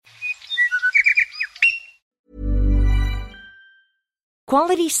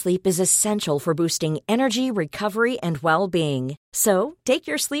Quality sleep is essential for boosting energy, recovery, and well-being. So, take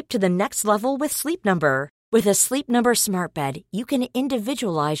your sleep to the next level with Sleep Number. With a Sleep Number smart bed, you can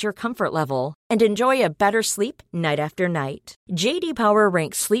individualize your comfort level and enjoy a better sleep night after night. J.D. Power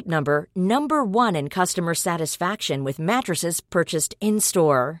ranks Sleep Number number 1 in customer satisfaction with mattresses purchased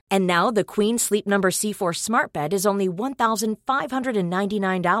in-store. And now the Queen Sleep Number C4 smart bed is only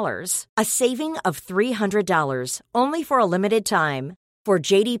 $1,599, a saving of $300, only for a limited time. For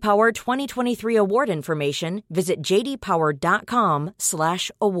J.D. Power 2023 award information, visit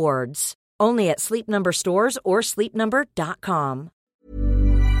jdpower.com/awards. Only at Sleep Number stores or sleepnumber.com.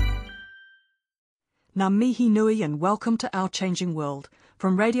 Ngā mihi nui and welcome to Our Changing World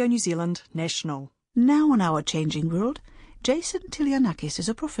from Radio New Zealand National. Now on Our Changing World, Jason Tylianakis is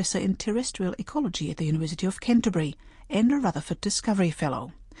a professor in terrestrial ecology at the University of Canterbury and a Rutherford Discovery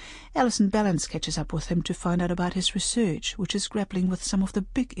Fellow. Alison Ballance catches up with him to find out about his research, which is grappling with some of the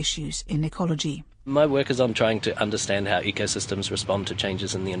big issues in ecology. My work is on trying to understand how ecosystems respond to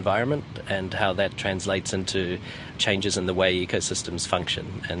changes in the environment and how that translates into changes in the way ecosystems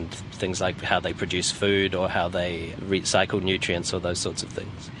function and things like how they produce food or how they recycle nutrients or those sorts of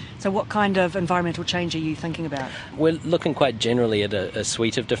things. So what kind of environmental change are you thinking about? We're looking quite generally at a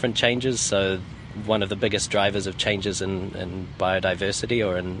suite of different changes. So one of the biggest drivers of changes in biodiversity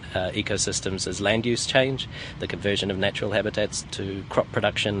or in ecosystems is land use change, the conversion of natural habitats to crop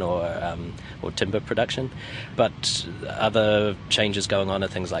production or timber production. But other changes going on are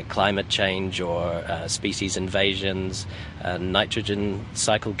things like climate change or species invasions, nitrogen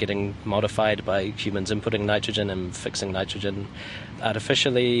cycle getting modified by humans inputting nitrogen and fixing nitrogen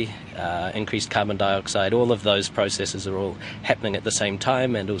artificially, increased carbon dioxide. All of those processes are all happening at the same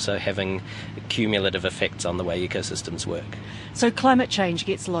time and also having cumulative effects on the way ecosystems work. So climate change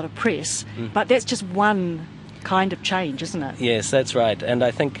gets a lot of press, but that's just one kind of change, isn't it? Yes, that's right. And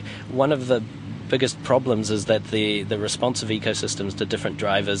I think one of the biggest problems is that the response of ecosystems to different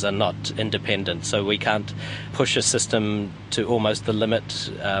drivers are not independent. So we can't push a system to almost the limit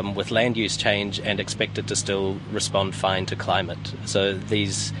with land use change and expect it to still respond fine to climate. So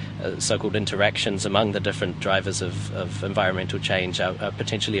these so-called interactions among the different drivers of environmental change are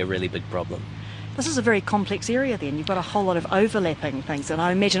potentially a really big problem. This is a very complex area then. You've got a whole lot of overlapping things, and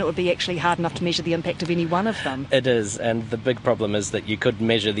I imagine it would be actually hard enough to measure the impact of any one of them. It is, and the big problem is that you could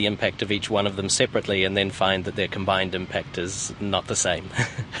measure the impact of each one of them separately and then find that their combined impact is not the same.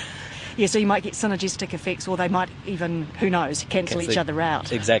 Yeah, so you might get synergistic effects, or they might even, who knows, cancel each other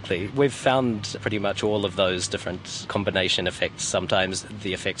out. Exactly. We've found pretty much all of those different combination effects. Sometimes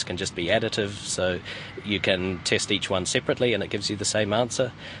the effects can just be additive, so you can test each one separately and it gives you the same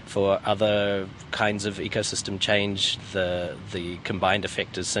answer. For other kinds of ecosystem change, the combined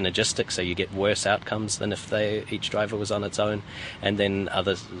effect is synergistic, so you get worse outcomes than if each driver was on its own. And then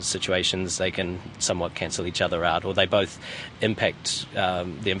other situations, they can somewhat cancel each other out, or they both impact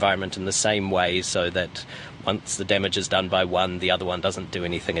the environment in the same way so that once the damage is done by one, the other one doesn't do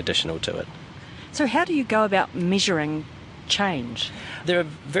anything additional to it. So how do you go about measuring change? There are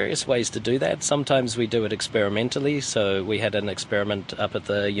various ways to do that. Sometimes we do it experimentally. So we had an experiment up at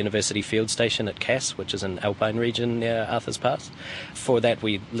the University Field Station at Cass, which is an alpine region near Arthur's Pass. For that,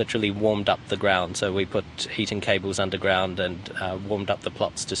 we literally warmed up the ground. So we put heating cables underground and warmed up the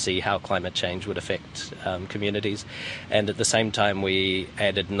plots to see how climate change would affect communities. And at the same time, we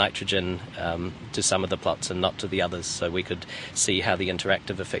added nitrogen to some of the plots and not to the others. So we could see how the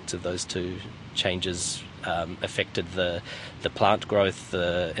interactive effects of those two changes affected the plant growth,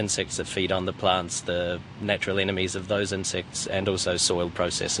 the insects that feed on the plants, the natural enemies of those insects, and also soil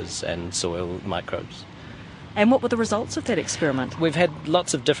processes and soil microbes. And what were the results of that experiment? We've had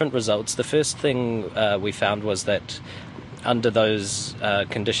lots of different results. The first thing we found was that under those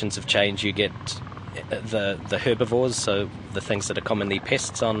conditions of change, you get the herbivores, so the things that are commonly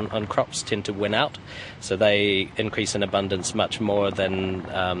pests on crops, tend to win out. So they increase in abundance much more than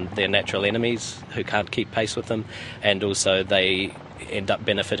their natural enemies who can't keep pace with them. And also they end up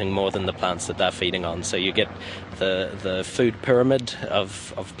benefiting more than the plants that they're feeding on. So you get the food pyramid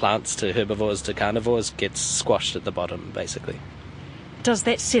of plants to herbivores to carnivores gets squashed at the bottom, basically. Does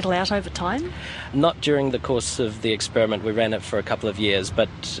that settle out over time? Not during the course of the experiment. We ran it for a couple of years, but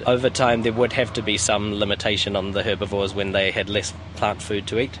over time there would have to be some limitation on the herbivores when they had less plant food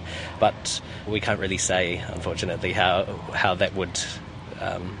to eat. But we can't really say, unfortunately, how that would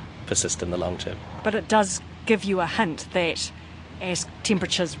persist in the long term. But it does give you a hint that as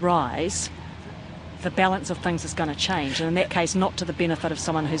temperatures rise, the balance of things is going to change, and in that case not to the benefit of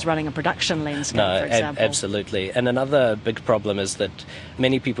someone who's running a production landscape, for example. Absolutely. And another big problem is that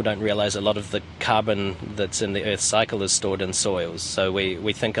many people don't realise a lot of the carbon that's in the Earth's cycle is stored in soils. So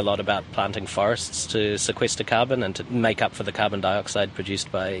we think a lot about planting forests to sequester carbon and to make up for the carbon dioxide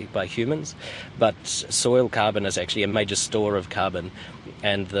produced by humans, but soil carbon is actually a major store of carbon,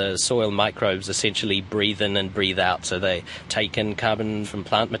 and the soil microbes essentially breathe in and breathe out. So they take in carbon from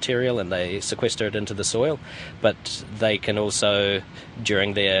plant material and they sequester it into the soil, but they can also,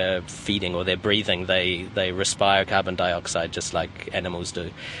 during their feeding or their breathing, they respire carbon dioxide just like animals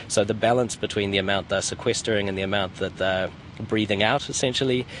do. So the balance between the amount they're sequestering and the amount that they're breathing out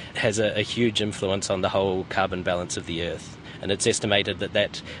essentially has a huge influence on the whole carbon balance of the Earth. And it's estimated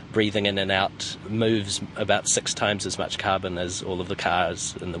that breathing in and out moves about 6 times as much carbon as all of the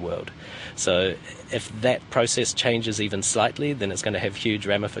cars in the world. So if that process changes even slightly, then it's going to have huge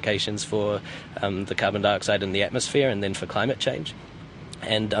ramifications for the carbon dioxide in the atmosphere and then for climate change.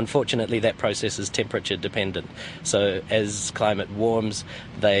 And unfortunately, that process is temperature dependent. So as climate warms,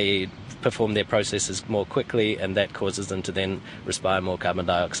 they perform their processes more quickly, and that causes them to then respire more carbon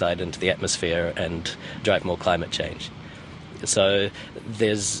dioxide into the atmosphere and drive more climate change. So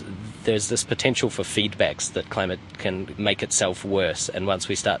there's this potential for feedbacks that climate can make itself worse, and once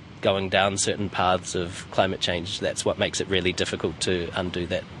we start going down certain paths of climate change, that's what makes it really difficult to undo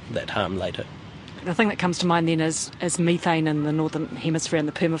that harm later. The thing that comes to mind then is methane in the northern hemisphere and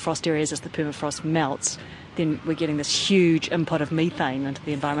the permafrost areas. As the permafrost melts, then we're getting this huge input of methane into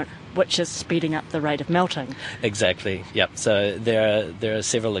the environment, which is speeding up the rate of melting. Exactly, yep. So there are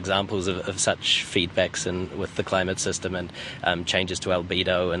several examples of such feedbacks with the climate system and changes to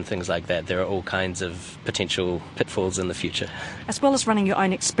albedo and things like that. There are all kinds of potential pitfalls in the future. As well as running your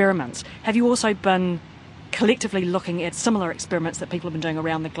own experiments, have you also been collectively looking at similar experiments that people have been doing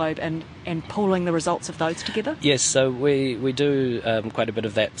around the globe and pooling the results of those together? Yes, so we do quite a bit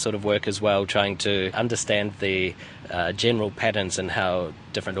of that sort of work as well, trying to understand the general patterns and how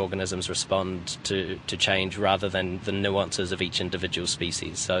different organisms respond to change rather than the nuances of each individual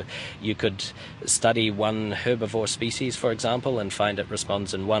species. So you could study one herbivore species, for example, and find it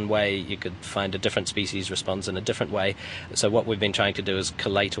responds in one way. You could find a different species responds in a different way. So what we've been trying to do is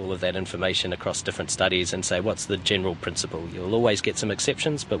collate all of that information across different studies and say, what's the general principle? You'll always get some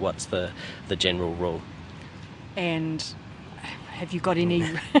exceptions, but what's the general rule? And have you got any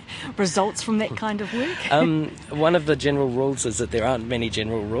results from that kind of work? One of the general rules is that there aren't many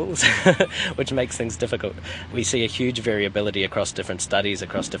general rules, which makes things difficult. We see a huge variability across different studies,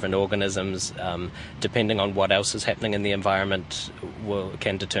 across different organisms. Depending on what else is happening in the environment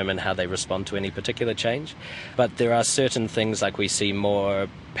can determine how they respond to any particular change. But there are certain things, like we see more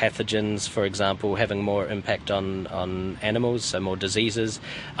pathogens, for example, having more impact on animals, so more diseases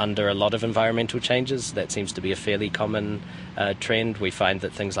under a lot of environmental changes. That seems to be a fairly common trend. We find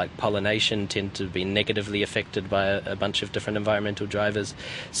that things like pollination tend to be negatively affected by a bunch of different environmental drivers.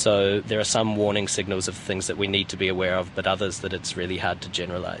 So there are some warning signals of things that we need to be aware of, but others that it's really hard to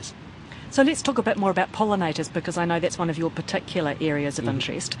generalise. So let's talk a bit more about pollinators, because I know that's one of your particular areas of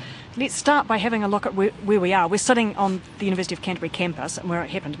interest. Let's start by having a look at where we are. We're sitting on the University of Canterbury campus, and we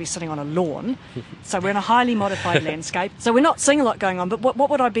happen to be sitting on a lawn. So we're in a highly modified landscape. So we're not seeing a lot going on, but what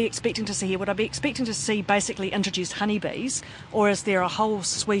would I be expecting to see here? Would I be expecting to see basically introduced honeybees, or is there a whole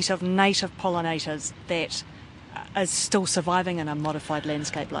suite of native pollinators that is still surviving in a modified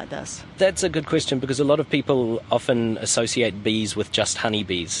landscape like this? That's a good question, because a lot of people often associate bees with just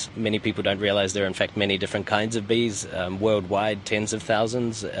honeybees. Many people don't realise there are in fact many different kinds of bees, worldwide tens of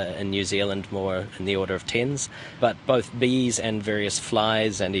thousands, in New Zealand more in the order of tens. But both bees and various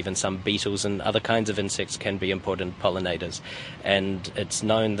flies and even some beetles and other kinds of insects can be important pollinators. And it's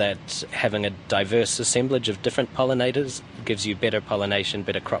known that having a diverse assemblage of different pollinators gives you better pollination,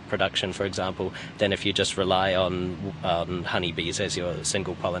 better crop production, for example, than if you just rely on honeybees as your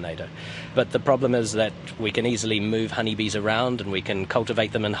single pollinator. But the problem is that we can easily move honeybees around and we can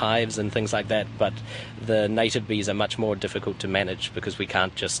cultivate them in hives and things like that, but the native bees are much more difficult to manage because we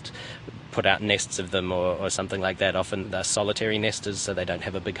can't just put out nests of them or something like that. Often they're solitary nesters, so they don't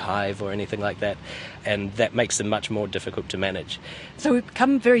have a big hive or anything like that, and that makes them much more difficult to manage. So we've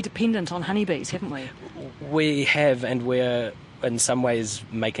become very dependent on honeybees, haven't we? We have, and we're in some ways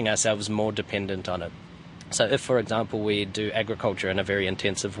making ourselves more dependent on it. So if, for example, we do agriculture in a very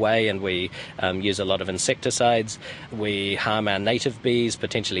intensive way and we use a lot of insecticides, we harm our native bees,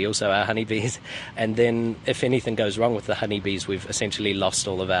 potentially also our honeybees, and then if anything goes wrong with the honeybees, we've essentially lost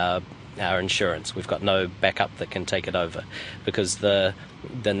all of our our insurance. We've got no backup that can take it over, because the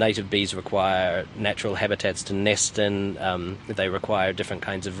native bees require natural habitats to nest in. They require different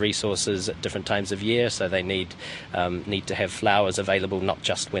kinds of resources at different times of year, so they need to have flowers available not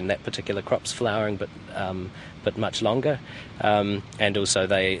just when that particular crop's flowering, but much longer. And also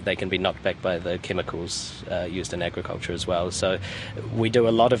they can be knocked back by the chemicals used in agriculture as well. So we do a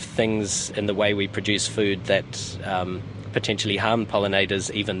lot of things in the way we produce food that potentially harm pollinators,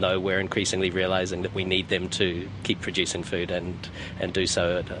 even though we're increasingly realizing that we need them to keep producing food and do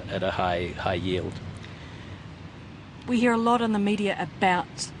so at a high yield. We hear a lot in the media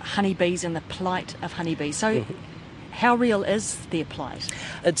about honeybees and the plight of honeybees. So how real is their plight?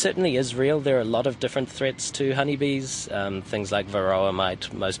 It certainly is real. There are a lot of different threats to honeybees, things like varroa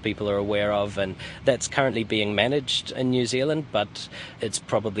mite most people are aware of, and that's currently being managed in New Zealand, but it's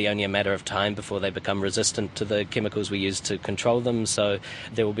probably only a matter of time before they become resistant to the chemicals we use to control them. So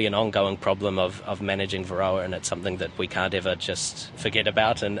there will be an ongoing problem of managing varroa, and it's something that we can't ever just forget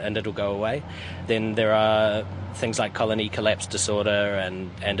about and it'll go away. Then there are things like colony collapse disorder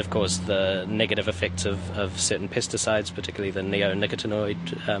and of course the negative effects of certain pesticides, particularly the neonicotinoid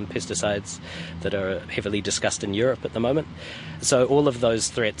pesticides that are heavily discussed in Europe at the moment. So all of those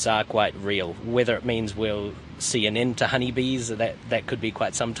threats are quite real. Whether it means we'll see an end to honeybees, that could be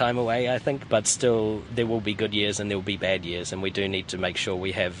quite some time away, I think, but still there will be good years and there will be bad years, and we do need to make sure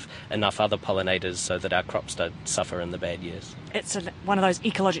we have enough other pollinators so that our crops don't suffer in the bad years. It's one of those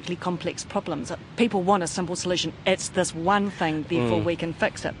ecologically complex problems. People want a simple solution. It's this one thing, therefore we can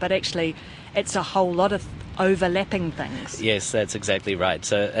fix it, but actually it's a whole lot of overlapping things. Yes, that's exactly right.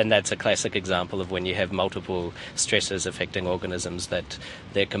 So, and that's a classic example of when you have multiple stressors affecting organisms, that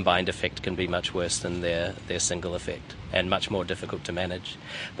their combined effect can be much worse than their single effect, and much more difficult to manage.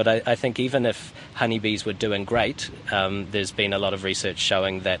 But I think even if honeybees were doing great, there's been a lot of research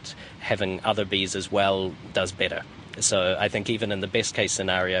showing that having other bees as well does better. So I think even in the best case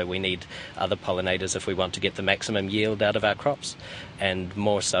scenario, we need other pollinators if we want to get the maximum yield out of our crops, and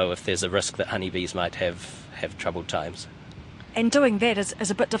more so if there's a risk that honeybees might have troubled times. And doing that is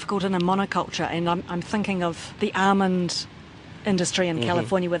a bit difficult in a monoculture, and I'm thinking of the almond industry in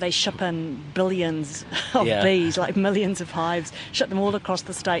California, where they ship in billions of bees, like millions of hives, ship them all across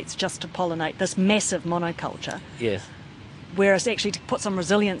the states just to pollinate this massive monoculture. Yes. Whereas actually to put some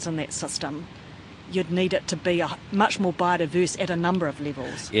resilience in that system, you'd need it to be much more biodiverse at a number of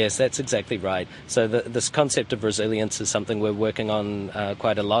levels. Yes, that's exactly right. So this concept of resilience is something we're working on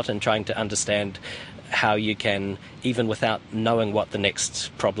quite a lot, and trying to understand how you can, even without knowing what the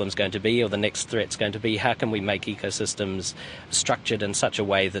next problem's going to be or the next threat's going to be, how can we make ecosystems structured in such a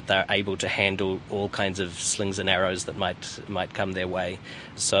way that they're able to handle all kinds of slings and arrows that might come their way.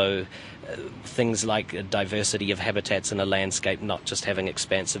 So things like a diversity of habitats in a landscape, not just having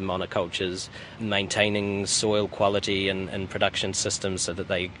expansive monocultures, maintaining soil quality and production systems so that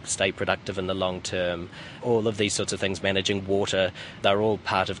they stay productive in the long term, all of these sorts of things, managing water, they're all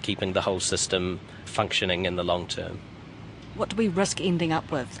part of keeping the whole system functioning in the long term. What do we risk ending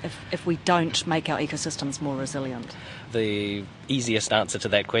up with if we don't make our ecosystems more resilient? The easiest answer to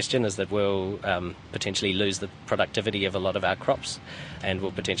that question is that we'll potentially lose the productivity of a lot of our crops, and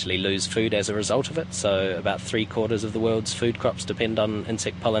we'll potentially lose food as a result of it. So about 3/4 of the world's food crops depend on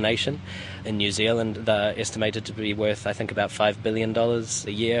insect pollination. In New Zealand, they're estimated to be worth, I think, about $5 billion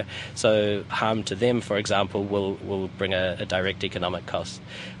a year. So harm to them, for example, will bring a direct economic cost.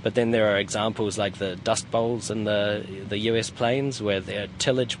 But then there are examples like the dust bowls in the US plains, where their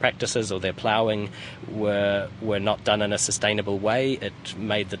tillage practices or their ploughing were not done in a sustainable way. It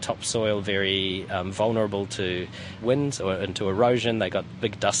made the topsoil very vulnerable to winds or into erosion. They got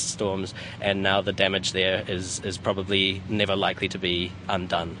big dust storms, and now the damage there is probably never likely to be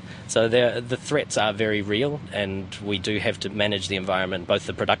undone. So the threats are very real, and we do have to manage the environment, both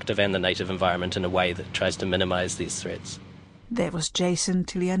the productive and the native environment, in a way that tries to minimise these threats. That was Jason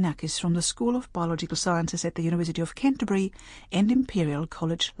Tylianakis from the School of Biological Sciences at the University of Canterbury and Imperial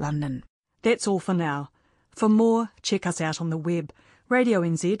College London. That's all for now. For more, check us out on the web,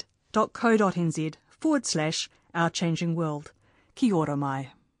 radionz.co.nz/Our Changing World. Kia ora mai.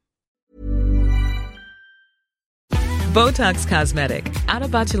 Botox Cosmetic, out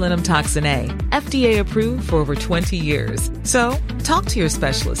of botulinum toxin A, FDA approved for over 20 years. So, talk to your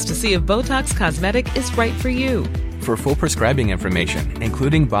specialist to see if Botox Cosmetic is right for you. For full prescribing information,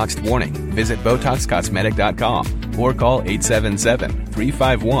 including boxed warning, visit BotoxCosmetic.com or call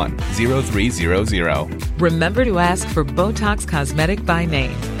 877-351-0300. Remember to ask for Botox Cosmetic by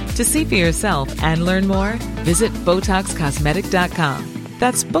name. To see for yourself and learn more, visit BotoxCosmetic.com.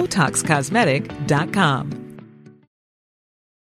 That's BotoxCosmetic.com.